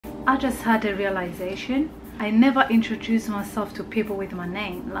I just had a realization. I never introduce myself to people with my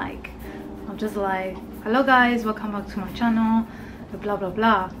name. Like, I'm just like, hello guys, welcome back to my channel, blah blah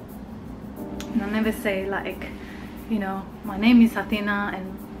blah. And I never say like, you know, my name is Athena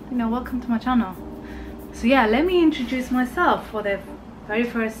and, you know, welcome to my channel. So yeah, let me introduce myself for the very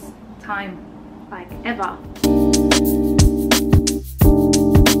first time, like ever.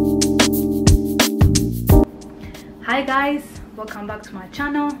 Hi guys, welcome back to my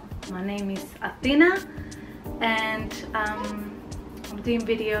channel. My name is Athena and I'm doing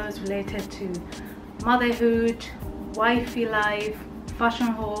videos related to motherhood, wifey life, fashion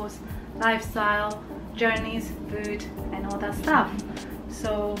hauls, lifestyle, journeys, food and all that stuff.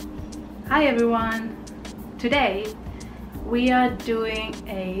 So hi everyone, today we are doing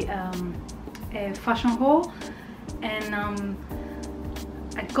a fashion haul and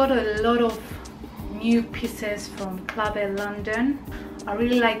I got a lot of new pieces from Club London. I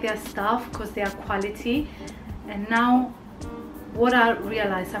really like their stuff because they are quality. And now what I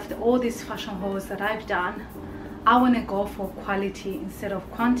realized after all these fashion hauls that I've done, I want to go for quality instead of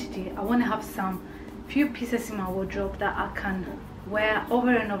quantity. I want to have some few pieces in my wardrobe that I can wear over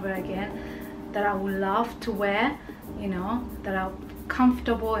and over again, that I would love to wear, you know, that are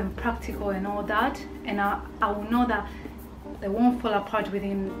comfortable and practical and all that, and I will know that they won't fall apart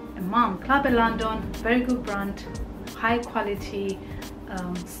within a month. Club London, very good brand, high quality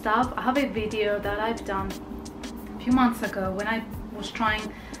stuff. I have a video that I've done a few months ago when I was trying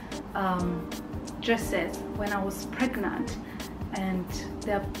dresses when I was pregnant, and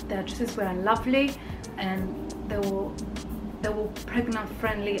their dresses were lovely and they were pregnant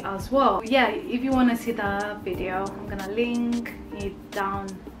friendly as well. Yeah, if you want to see that video, I'm gonna link it down,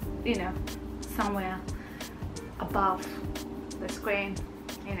 you know, somewhere above the screen,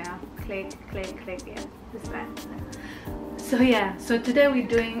 you know, click, yeah, this way. So yeah, so today we're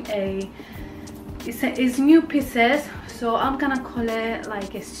doing it's new pieces, so I'm gonna call it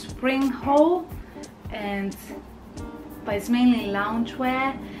like a spring haul, but it's mainly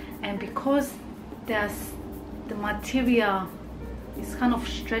loungewear. And because the material is kind of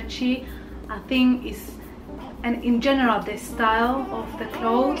stretchy, I think and in general the style of the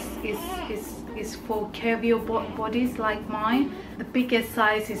clothes is for curvier bodies like mine. The biggest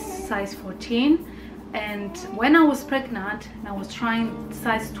size is size 14, and when I was pregnant and I was trying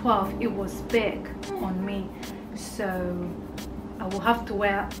size 12, it was big on me, so I will have to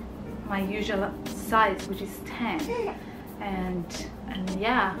wear my usual size, which is 10, and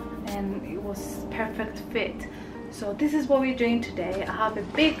yeah, and it was perfect fit. So this is what we're doing today. I have a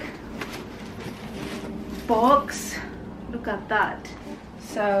big box, look at that.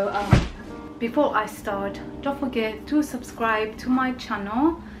 So before I start, don't forget to subscribe to my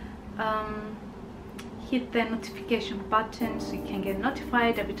channel, hit the notification button so you can get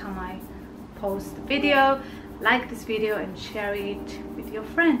notified every time I post a video. Like this video and share it with your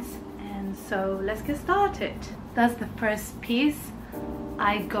friends. And so let's get started. That's the first piece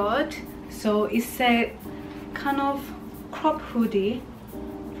I got. So it's a kind of crop hoodie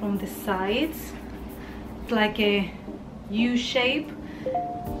from the sides. It's like a U shape.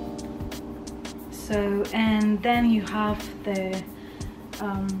 So, and then you have the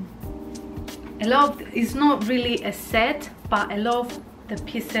a lot of, it's not really a set, but a lot of the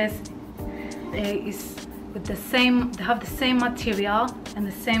pieces is with the same, they have the same material and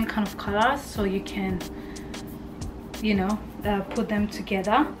the same kind of colors, so you can, you know, put them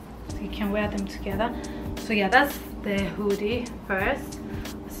together, so you can wear them together. So yeah, that's the hoodie first.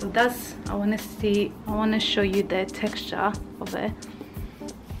 So that's, I want to show you the texture of it.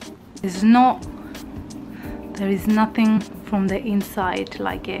 There is nothing from the inside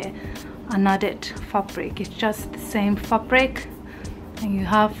like an added fabric. It's just the same fabric, and you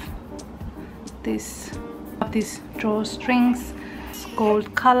have these drawstrings. It's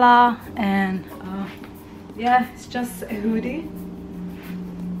gold color, and yeah, it's just a hoodie.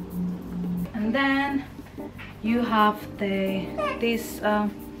 And then you have this I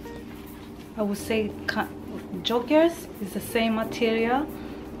would say joggers. It's the same material,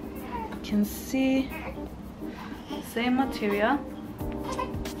 you can see, same material.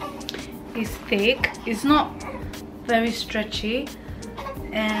 It's thick, it's not very stretchy,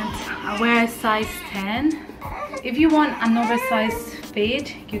 and I wear a size 10. If you want an oversized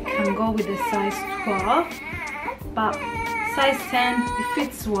fit, you can go with a size 12, but size 10, it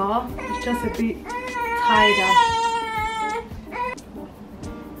fits well. It's just a bit tighter.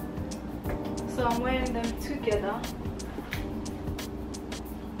 So I'm wearing them together.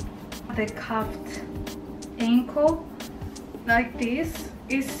 The cuffed ankle like this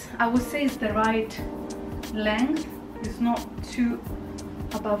is, I would say, it's the right length. It's not too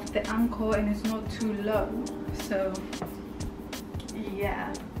above the ankle and it's not too low. So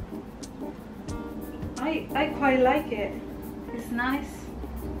yeah, I quite like it. It's nice.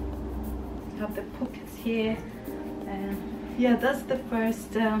 You have the pockets here, and yeah, that's the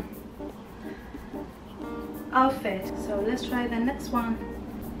first outfit. So let's try the next one.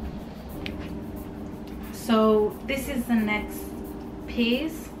 So this is the next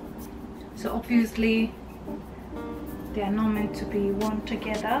piece. So obviously they are not meant to be worn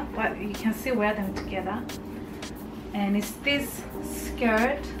together, but you can still wear them together. And it's this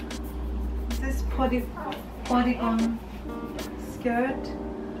skirt, this bodycon skirt,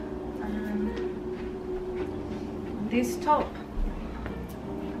 and this top.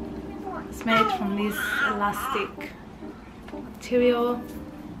 It's made from this elastic material.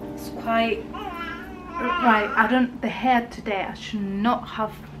 It's quite right. The hair today, I should not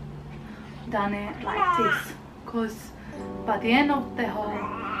have done it like this, because by the end of the haul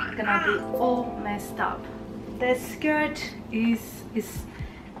it's gonna be all messed up. The skirt is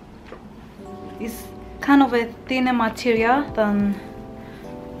kind of a thinner material than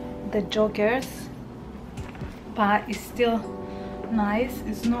the joggers, but it's still nice.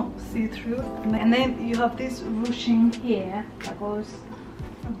 It's not see-through. And then you have this ruching here that goes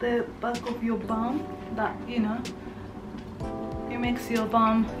at the back of your bum, that, you know, it makes your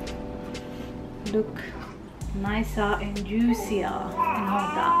bum look nicer and juicier and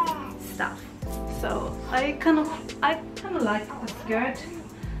all that stuff. So I kind of like the skirt.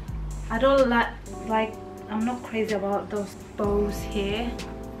 I don't like I'm not crazy about those bows here,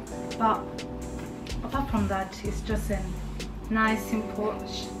 but apart from that, it's just a nice simple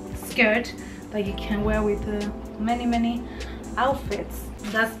skirt that you can wear with many outfits.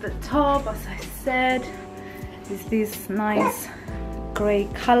 That's the top, as I said. Is this nice gray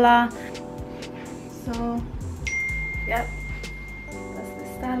color. So yep, that's the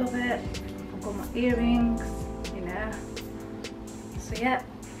style of it. I've got my earrings, you know. So yeah,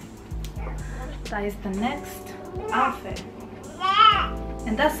 that is the next outfit.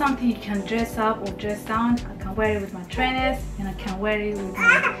 And that's something you can dress up or dress down. I can wear it with my trainers, and I can wear it with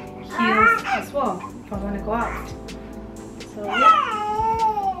my heels as well if I want to go out. So yeah.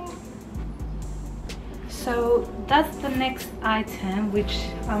 So that's the next item, which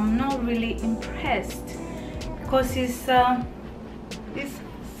I'm not really impressed, because it's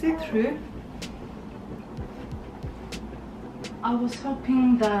see-through. I was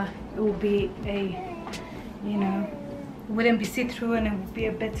hoping that it would be a, you know, it wouldn't be see-through and it would be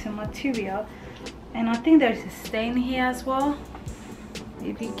a better material. And I think there's a stain here as well.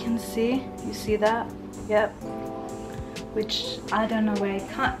 If you can see, you see that? Yep. Which I don't know where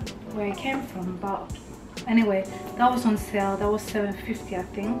it came from, but anyway, that was on sale. That was $7.50, I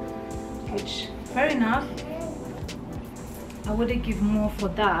think, which fair enough. I wouldn't give more for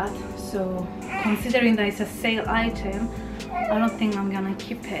that. So considering that it's a sale item, I don't think I'm gonna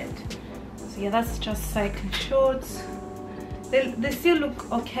keep it. So yeah, that's just cycling shorts. They still look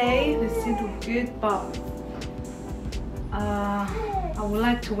okay, they still look good, but I would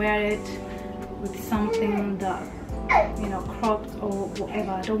like to wear it with something that, you know, cropped or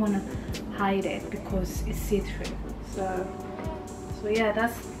whatever. I don't want to hide it because it's see-through. So yeah,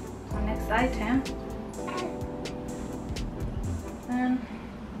 that's the next item. And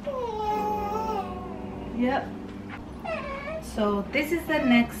yep. So this is the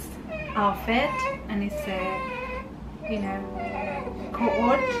next outfit, and it's a, you know,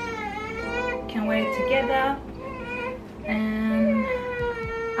 cohort. Can wear it together, and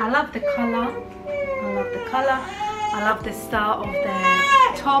I love the color. I love the style of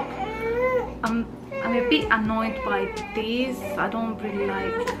the top. I'm a bit annoyed by this. I don't really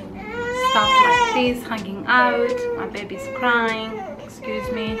like stuff like this hanging out. My baby's crying, excuse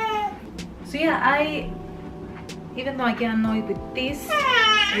me. So yeah, even though I get annoyed with this,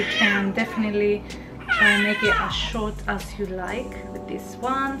 you can definitely try and make it as short as you like with these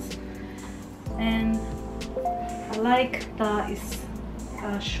ones. And I like that it's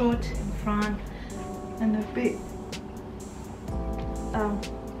short in front and a bit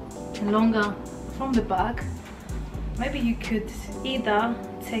longer from the back. Maybe you could either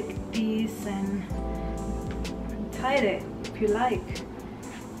take this and tie it if you like.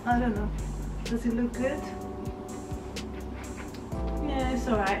 I don't know. Does it look good? Yeah, it's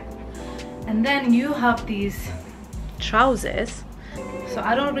alright. And then you have these trousers. So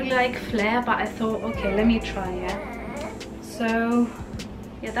I don't really like flare, but I thought, okay, let me try it. So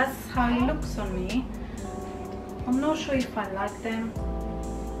yeah, that's how it looks on me. I'm not sure if I like them.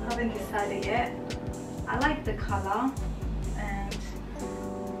 Haven't decided yet. I like the color, and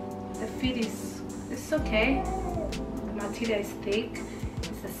the fit is, it's okay. The material is thick.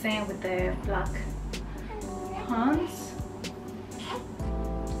 It's same with the black pants.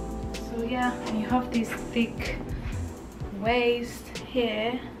 So yeah, and you have this thick waist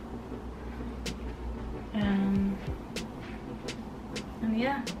here, and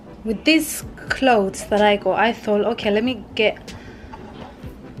yeah, with these clothes that I got, I thought, okay, let me get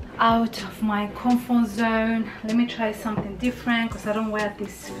out of my comfort zone, let me try something different, because I don't wear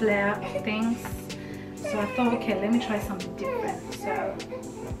these flare things. So I thought, okay, let me try something different. So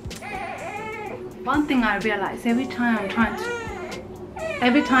one thing I realized, every time I'm trying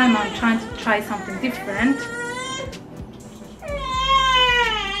to try something different,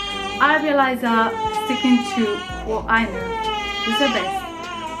 I realize that sticking to what I know is the best.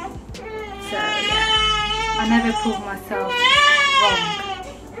 So yeah, I never prove myself wrong.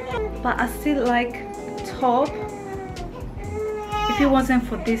 But I still like the top. If it wasn't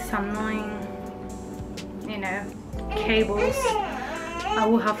for this annoying, you know, cables, I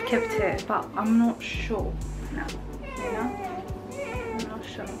would have kept it, but I'm not sure now, you know, I'm not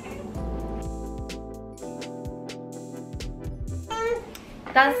sure.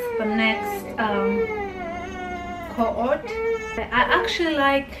 That's the next cohort. I actually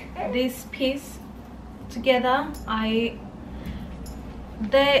like this piece together.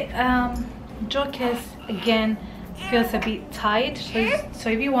 The jockers again feels a bit tight, so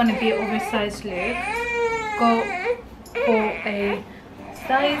if you want to be oversized look, go for a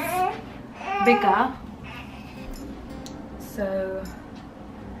size bigger. So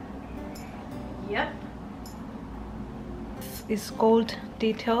yep, it's gold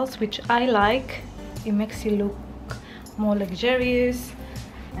details, which I like. It makes you look more luxurious,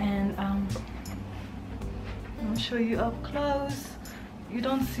 and I'll show you up close. You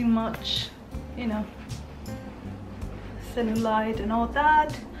don't see much, you know, cellulite and all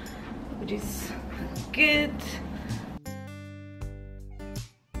that, which is good.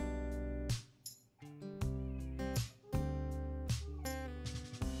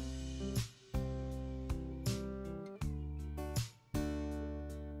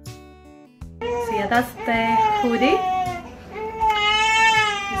 So yeah, that's the hoodie.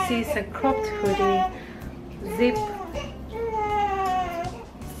 You see, it's a cropped hoodie, zip,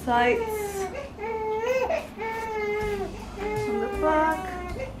 sides on the back,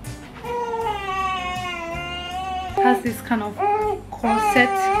 has this kind of corset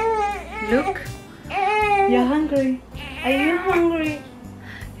look. You're hungry? Are you hungry?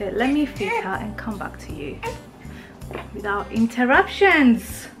 Yeah, let me feed her and come back to you without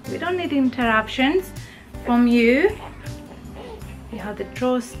interruptions. We don't need interruptions from you. You have the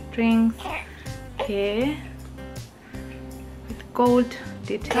drawstrings here with gold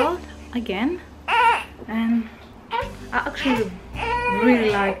detailed again, and I actually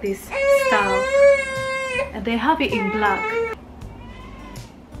really like this style, and they have it in black.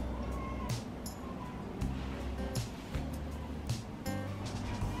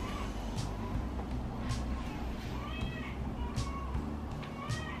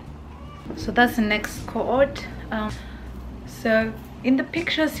 So that's the next cohort. So in the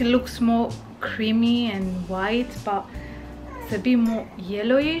pictures it looks more creamy and white, but it's a bit more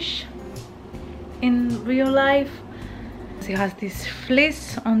yellowish in real life. So it has this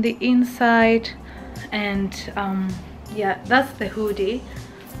fleece on the inside, and yeah, that's the hoodie.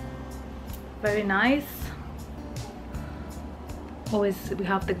 Very nice. Always we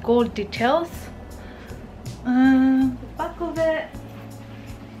have the gold details. The back of it.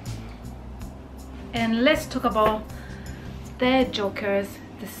 And let's talk about the jokers.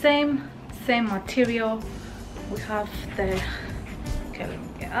 The same material. We have the, okay, let me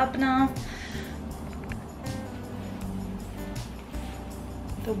get up now,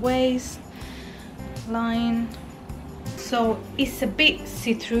 the waist line. So it's a bit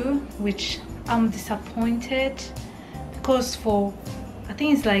see-through, which I'm disappointed, because for, I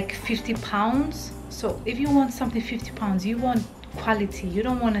think it's like £50. So if you want something £50, you want quality. You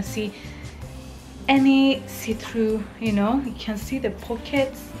don't want to see any see-through, you know. You can see the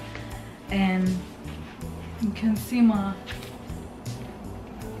pockets, and you can see my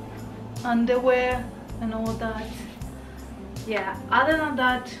underwear and all that. Yeah, other than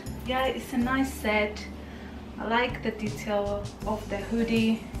that, yeah, it's a nice set. I like the detail of the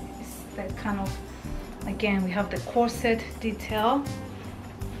hoodie. It's the kind of, again, we have the corset detail,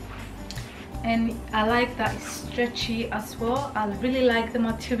 and I like that it's stretchy as well. I really like the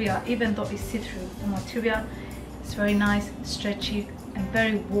material, even though it's see-through. The material is very nice, stretchy, and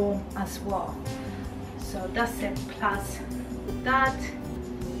very warm as well. So that's a plus with that.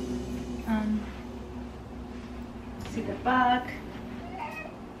 See the back.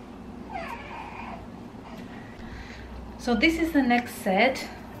 So this is the next set.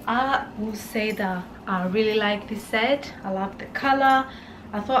 I will say that I really like this set. I love the color.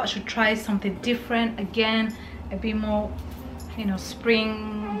 I thought I should try something different again, a bit more, you know,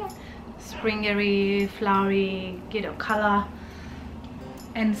 springery, flowery, you know, color.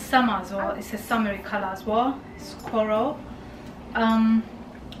 And summer as well. It's a summery color as well. It's coral.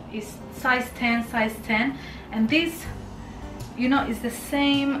 It's size 10, and this, you know, is the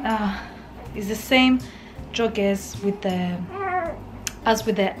same. Joggers with the as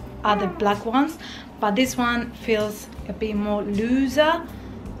with the other black ones, but this one feels a bit more looser.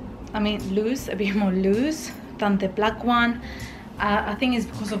 I mean, a bit more loose than the black one. I think it's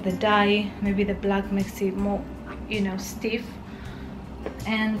because of the dye. Maybe the black makes it more, you know, stiff.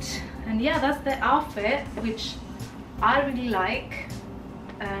 And yeah, that's the outfit, which I really like.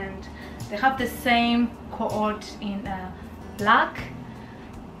 And they have the same cohort in black,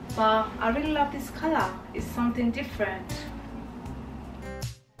 but I really love this color. It's something different.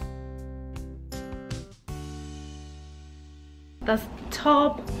 That's the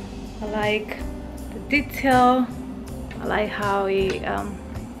top. I like the detail. I like how it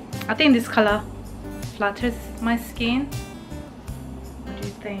I think this color flatters my skin. What do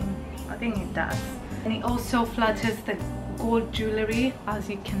you think? I think it does. And it also flatters the gold jewelry, as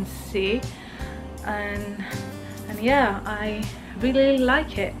you can see. And yeah, I really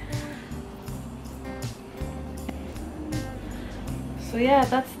like it. So yeah,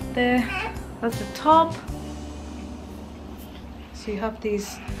 that's the top. So you have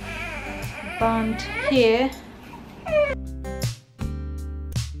this band here.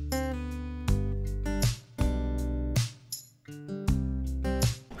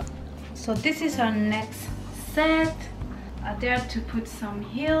 So this is our next set. I dared to put some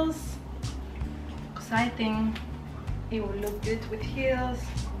heels because I think it will look good with heels.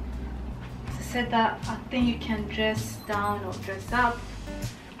 As I said that I think you can dress down or dress up.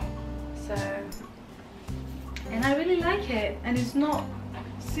 So, and I really like it, and it's not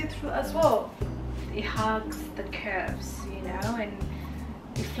see-through as well. It hugs the curves, you know, and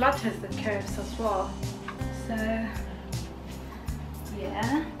it flatters the curves as well. So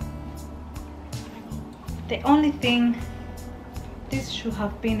yeah. The only thing, this should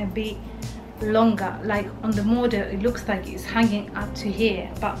have been a bit longer. Like on the model it looks like it's hanging up to here,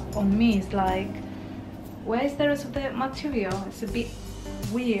 but on me it's like, where is the rest of the material? It's a bit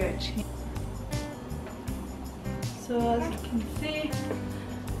weird. So as you can see,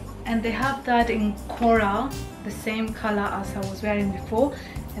 and they have that in coral, the same color as I was wearing before,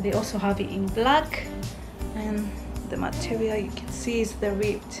 and they also have it in black, and the material you can see is the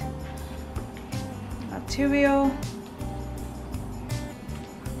ribbed material.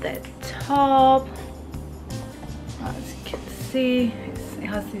 The top, as you can see, it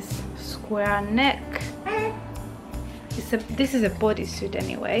has this square neck. This is a bodysuit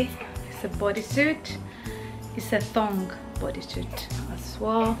anyway. It's a bodysuit. It's a thong bodysuit as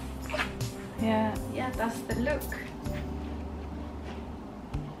well. Yeah, that's the look.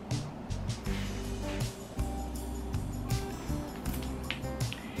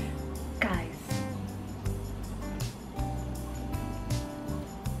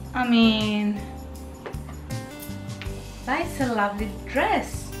 I mean, that's a lovely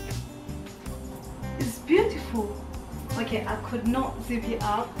dress. It's beautiful. Okay, I could not zip it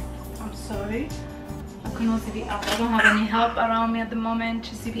up. I'm sorry. I could not zip it up. I don't have any help around me at the moment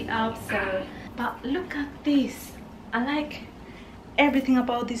to zip it up. So, but look at this. I like everything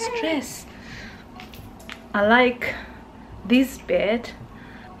about this dress. I like this bit.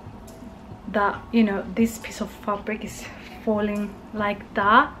 That, you know, this piece of fabric is falling like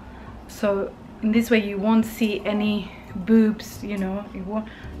that. So in this way you won't see any boobs, you know, it won't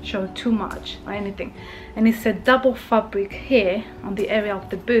show too much or anything. And it's a double fabric here on the area of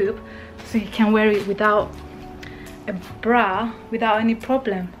the boob, so you can wear it without a bra without any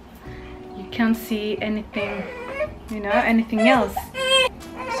problem. You can't see anything, you know, anything else.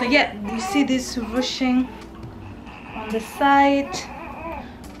 So yeah, you see this ruching on the side.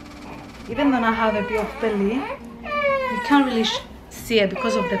 Even though I have a bit of belly, you can't really see it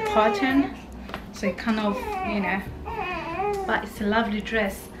because of the pattern, so it kind of, you know, but it's a lovely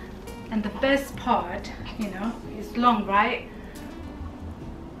dress. And the best part, you know, it's long, right?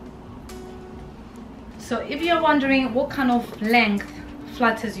 So if you're wondering what kind of length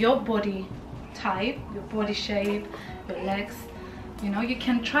flatters your body type, your body shape, your legs, you know, you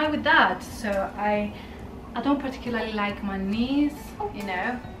can try with that. So I don't particularly like my knees, you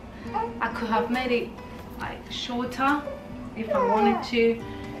know. I could have made it like shorter if I wanted to,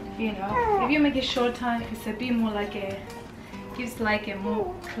 you know. If you make it shorter, it's a bit more like a, gives like a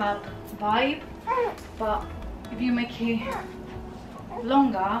more club vibe. But if you make it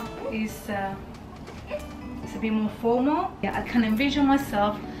longer is it's a bit more formal. Yeah, I can envision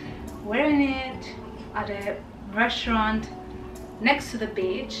myself wearing it at a restaurant next to the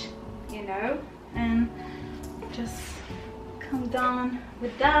beach, you know, and just come down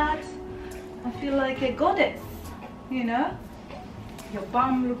with that. I feel like a goddess, you know. Your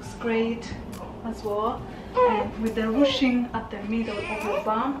bum looks great as well, and with the ruching at the middle of your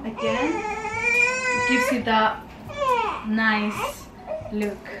bum again, it gives you that nice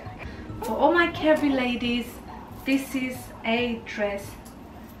look. For all my curvy ladies, this is a dress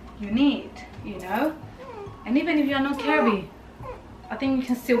you need, you know. And even if you're not curvy, I think you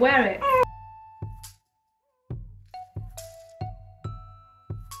can still wear it.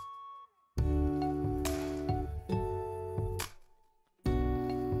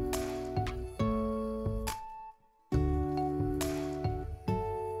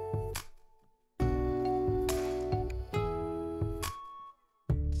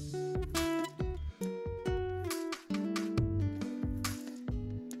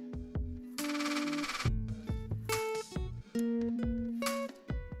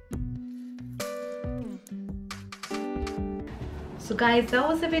 So guys, that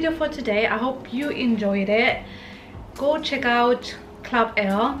was the video for today. I hope you enjoyed it. Go check out Club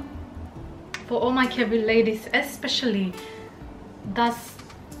L for all my curvy ladies, especially. That's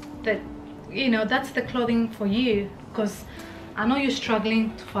the, you know, that's the clothing for you, because I know you're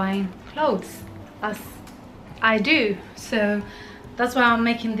struggling to find clothes as I do. So that's why I'm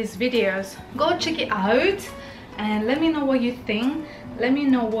making these videos. Go check it out and let me know what you think. Let me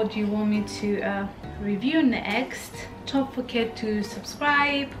know what you want me to review next. Don't forget to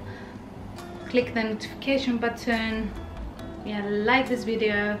subscribe, click the notification button, yeah, like this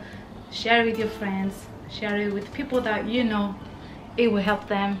video, share it with your friends, share it with people that you know it will help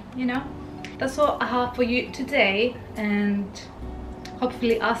them, you know. That's all I have for you today, and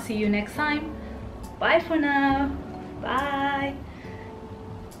hopefully I'll see you next time. Bye for now. Bye.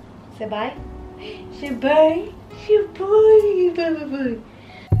 Say bye. Say bye. Say bye. Bye bye bye.